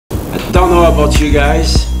don't know about you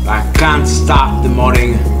guys, but I can't start the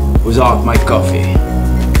morning without my coffee.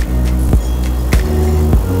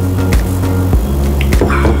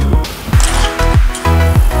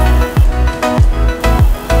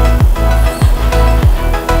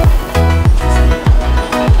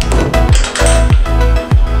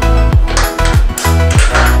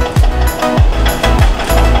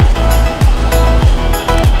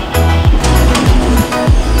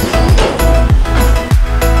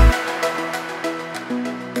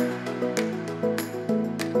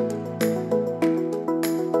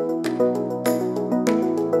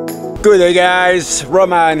 Good day guys,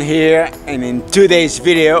 Roman here, and in today's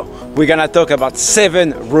video we're gonna talk about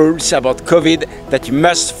 7 rules about COVID that you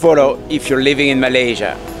must follow if you're living in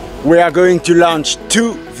Malaysia. We are going to launch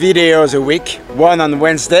 2 videos a week, one on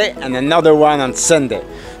Wednesday and another one on Sunday.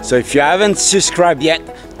 So if you haven't subscribed yet,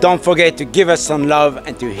 don't forget to give us some love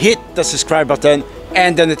and to hit the subscribe button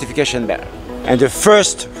and the notification bell. And the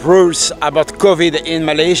first rules about COVID in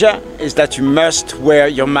Malaysia is that you must wear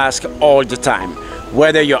your mask all the time.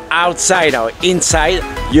 Whether you're outside or inside,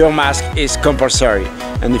 your mask is compulsory.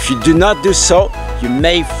 And if you do not do so, you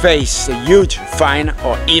may face a huge fine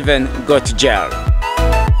or even go to jail.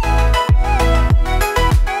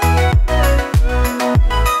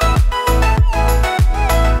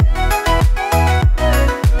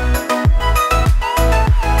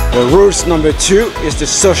 The rules number 2 is the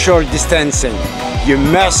social distancing. You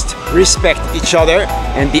must respect each other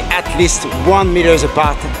and be at least 1 meter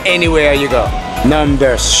apart anywhere you go.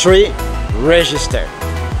 Number 3, register.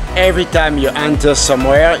 Every time you enter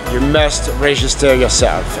somewhere, you must register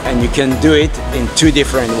yourself, and you can do it in 2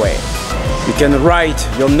 different ways. You can write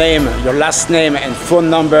your name, your last name and phone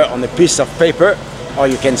number on a piece of paper, or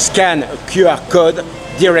you can scan a QR code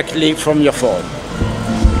directly from your phone.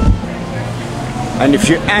 And if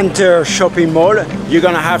you enter a shopping mall, you're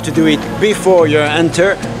gonna have to do it before you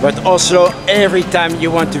enter, but also every time you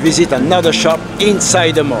want to visit another shop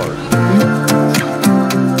inside the mall.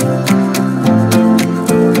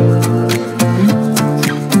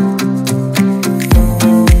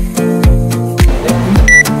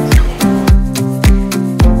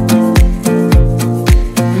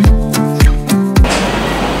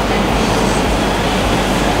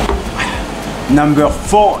 Number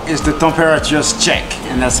 4 is the temperatures check,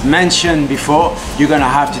 and as mentioned before, you're gonna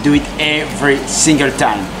have to do it every single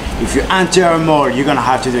time. If you enter a mall, you're gonna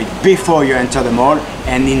have to do it before you enter the mall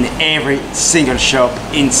and in every single shop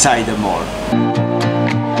inside the mall.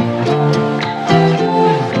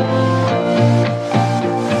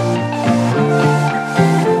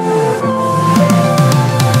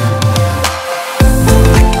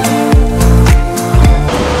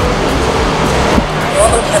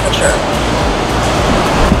 Normal temperature.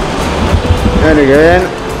 And again.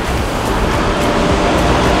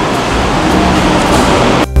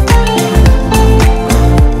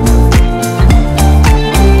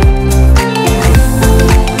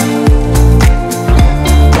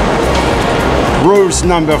 Rules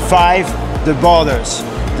number 5, the borders.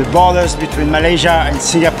 The borders between Malaysia and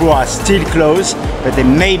Singapore are still closed, but they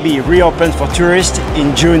may be reopened for tourists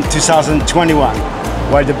in June 2021,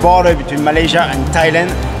 while the border between Malaysia and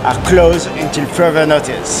Thailand are closed until further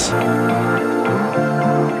notice.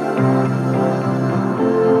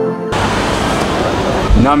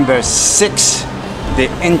 Number 6, the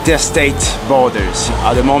interstate borders.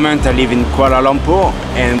 At the moment I live in Kuala Lumpur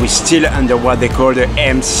and we're still under what they call the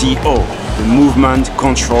MCO, the Movement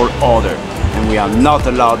Control Order, and we are not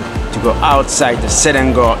allowed to go outside the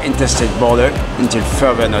Selangor interstate border until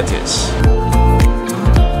further notice.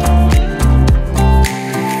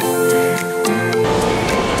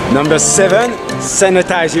 Number 7,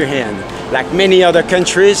 sanitize your hand. Like many other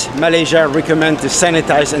countries, Malaysia recommends to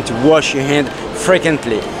sanitize and to wash your hand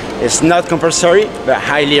frequently. It's not compulsory, but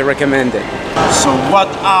highly recommended. So what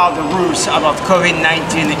are the rules about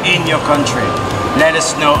COVID-19 in your country? Let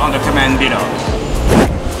us know on the comment below.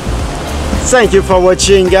 Thank you for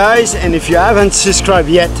watching guys, and if you haven't subscribed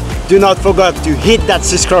yet, do not forget to hit that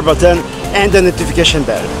subscribe button and the notification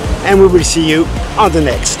bell. And we will see you on the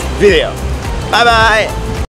next video. Bye bye!